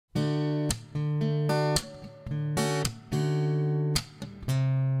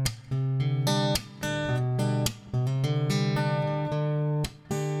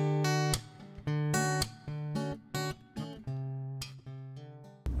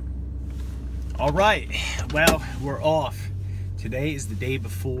All right, well, we're off. Today is the day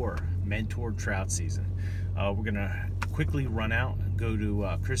before mentor trout season. We're gonna quickly run out, go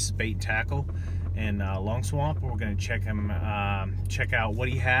to Chris's Bait and Tackle in Long Swamp. We're gonna check out what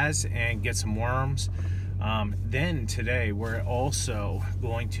he has and get some worms. Then today we're also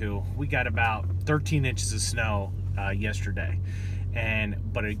going to, we got about 13 inches of snow yesterday,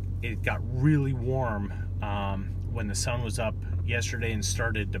 but it got really warm when the sun was up yesterday and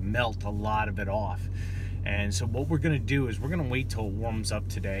started to melt a lot of it off. And so what we're gonna do is we're gonna wait till it warms up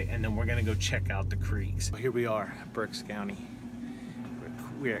today, and then we're gonna go check out the creeks. Here we are, Berks County.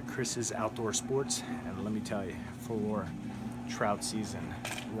 We're at Chris's Outdoor Sports, and let me tell you, for trout season,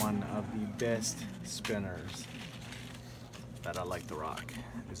 one of the best spinners that I like to rock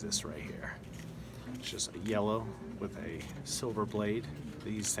is this right here. It's just a yellow with a silver blade.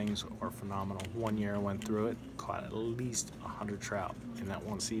 These things are phenomenal. One year I went through it, caught at least 100 trout in that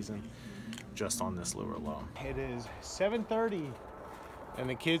one season, just on this lure alone. It is 7:30 and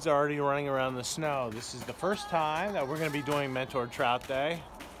the kids are already running around the snow. This is the first time that we're gonna be doing Mentor Trout Day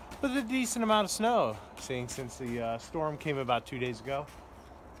with a decent amount of snow, since the storm came about 2 days ago.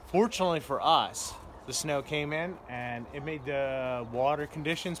 Fortunately for us, the snow came in and it made the water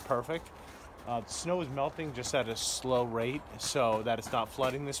conditions perfect. The snow is melting just at a slow rate so that it's not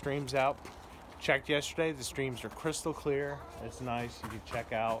flooding the streams out. Checked yesterday, the streams are crystal clear. It's nice. You can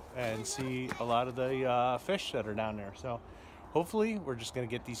check out and see a lot of the fish that are down there. So hopefully we're just going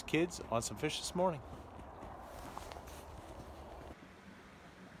to get these kids on some fish this morning.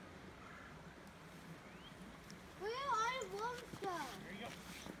 Where I want some. There you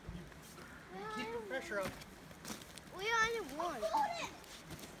go. Keep the pressure up. Where I want.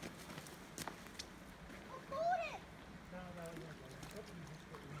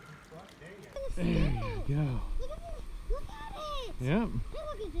 There you go. Look at it! Yep. Hey,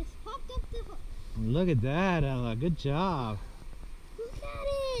 look at this. Popped up the hook. Look at that, Ella. Good job. Look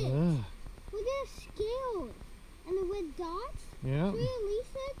at it! Ugh. Look at the scales. And the red dots. Yep. Should we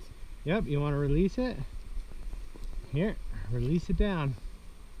release it? Yep. You want to release it? Here, release it down.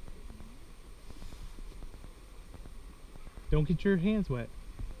 Don't get your hands wet.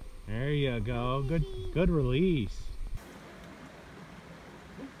 There you go. Good release.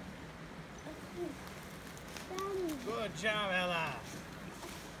 Good job, Ella.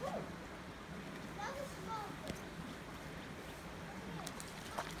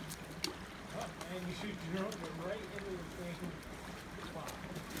 Oh, and you shoot your hook right into the same spot.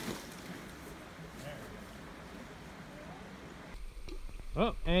 There we go.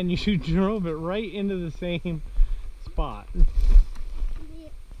 Oh, and you drove it right into the same spot. Yeah.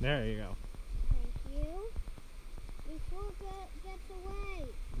 There you go. Thank you. Before it gets away.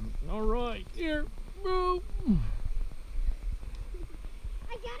 All right, here, move.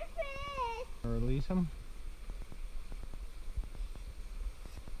 I got a fish! Release them.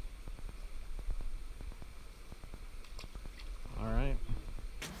 All right.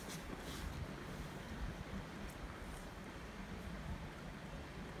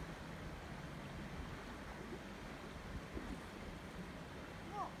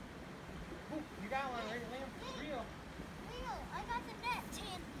 You got one, right, Liam? Real. Leo, I got the net.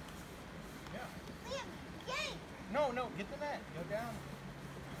 Yeah. Liam, yay! No, get the net. Go down.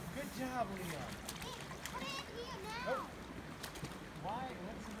 Good job, Liam. Put it in here now. Oh. Why?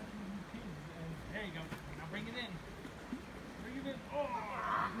 Let's see what you can. And there you go. Now bring it in. Bring it in. Oh,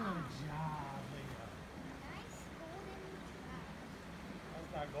 good job, Liam. Nice golden trout.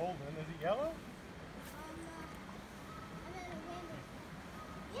 That's not golden. Is it yellow? And then a rainbow.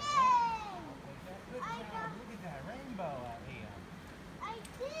 Yay! Good I job. got- Look at that rainbow out here. I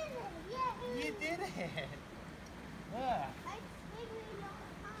did it! Yay! You did it. Look. I take really long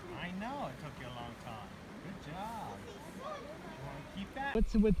time. I know it took you a long time. Good job. You want to keep that?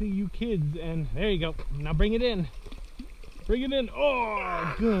 What's with you kids? And there you go. Now bring it in. Bring it in.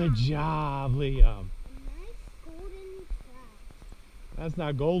 Oh, good job, Liam. A nice golden trout. That's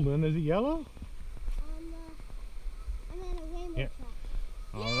not golden. Is it yellow? And then a rainbow Here. trout.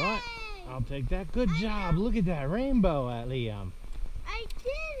 All right. Yay! I'll take that. Good job. Look at that rainbow, Liam. I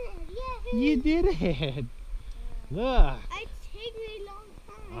did it! Yay! You did it. Look. I take really long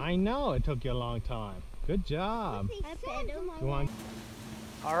time. I know it took you a long time. Good job. You want?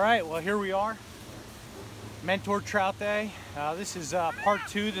 All right, well, here we are. Mentor Trout Day. This is part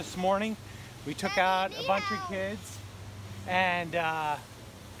 2 this morning. We took out a bunch of kids and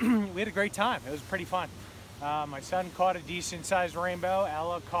we had a great time. It was pretty fun. My son caught a decent sized rainbow.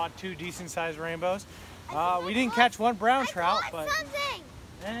 Ella caught 2 decent sized rainbows. We didn't catch one brown trout, but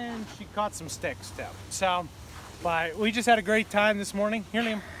and she caught some sticks too. So, but we just had a great time this morning. Here,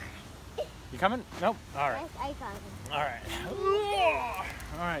 Liam. You coming? Nope. All right. Yes, I got it. All right.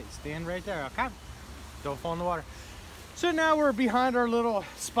 All right, stand right there, okay? Don't fall in the water. So now we're behind our little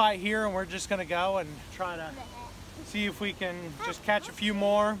spot here, and we're just gonna go and try to see if we can just catch a few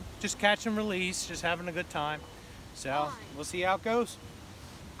more. Just catch and release, just having a good time. So we'll see how it goes.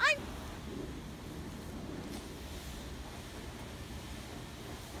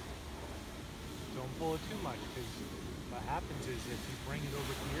 Don't pull it too much, because what happens is if you bring it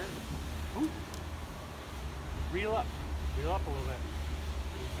over here, ooh, reel up a little bit.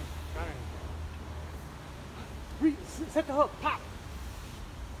 Set the hook, pop.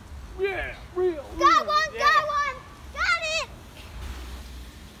 Yeah, reel. Got one, yeah. got one, got it.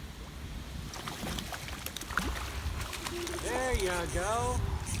 There you go.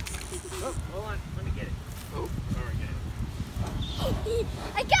 Oh, hold on, let me get it. Oh, there we go.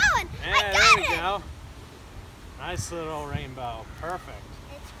 I got one. Yeah, I got there we it. go. Nice little rainbow. Perfect.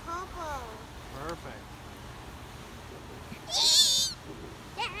 It's purple. Perfect.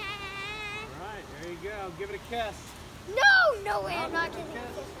 Yeah. All right, there you go. Give it a kiss. No way. I'm not giving a kiss.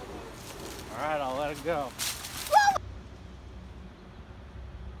 All right, I'll let it go.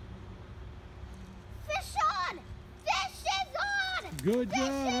 Fish on! Fish is on! Good Fish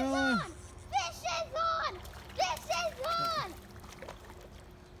job, is Ella. on! Fish is on! Fish is on!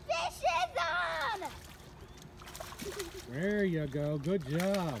 Fish is on! There you go. Good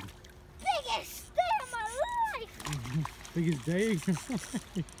job. Biggest day of my life! Biggest day.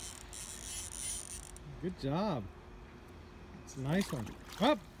 Good job. It's a nice one.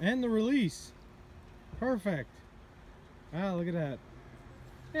 Up and the release. Perfect. Wow, look at that.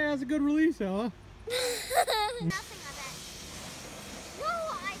 Yeah, that's a good release, Ella. Nothing of it.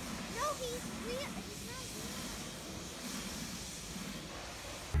 He's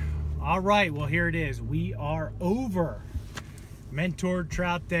not. All right, well, here it is. We are over. Mentored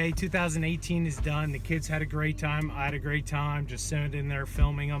Trout Day 2018 is done. The kids had a great time. I had a great time just sitting in there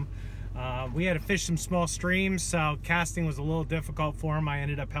filming them. We had to fish some small streams, so casting was a little difficult for them. I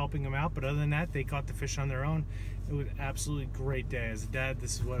ended up helping them out, but other than that, they caught the fish on their own. It was an absolutely great day. As a dad,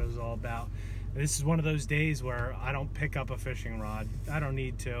 this is what it was all about. This is one of those days where I don't pick up a fishing rod. I don't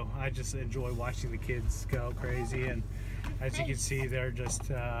need to. I just enjoy watching the kids go crazy, and as you can see, they're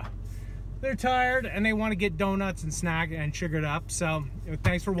just they're tired and they want to get donuts and snack and sugared up. So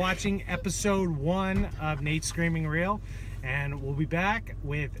thanks for watching episode 1 of Nate's Screaming Reel, and we'll be back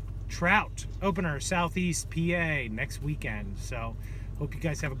with Trout opener Southeast PA next weekend. So hope you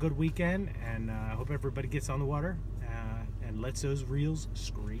guys have a good weekend, and hope everybody gets on the water and lets those reels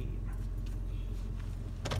scream.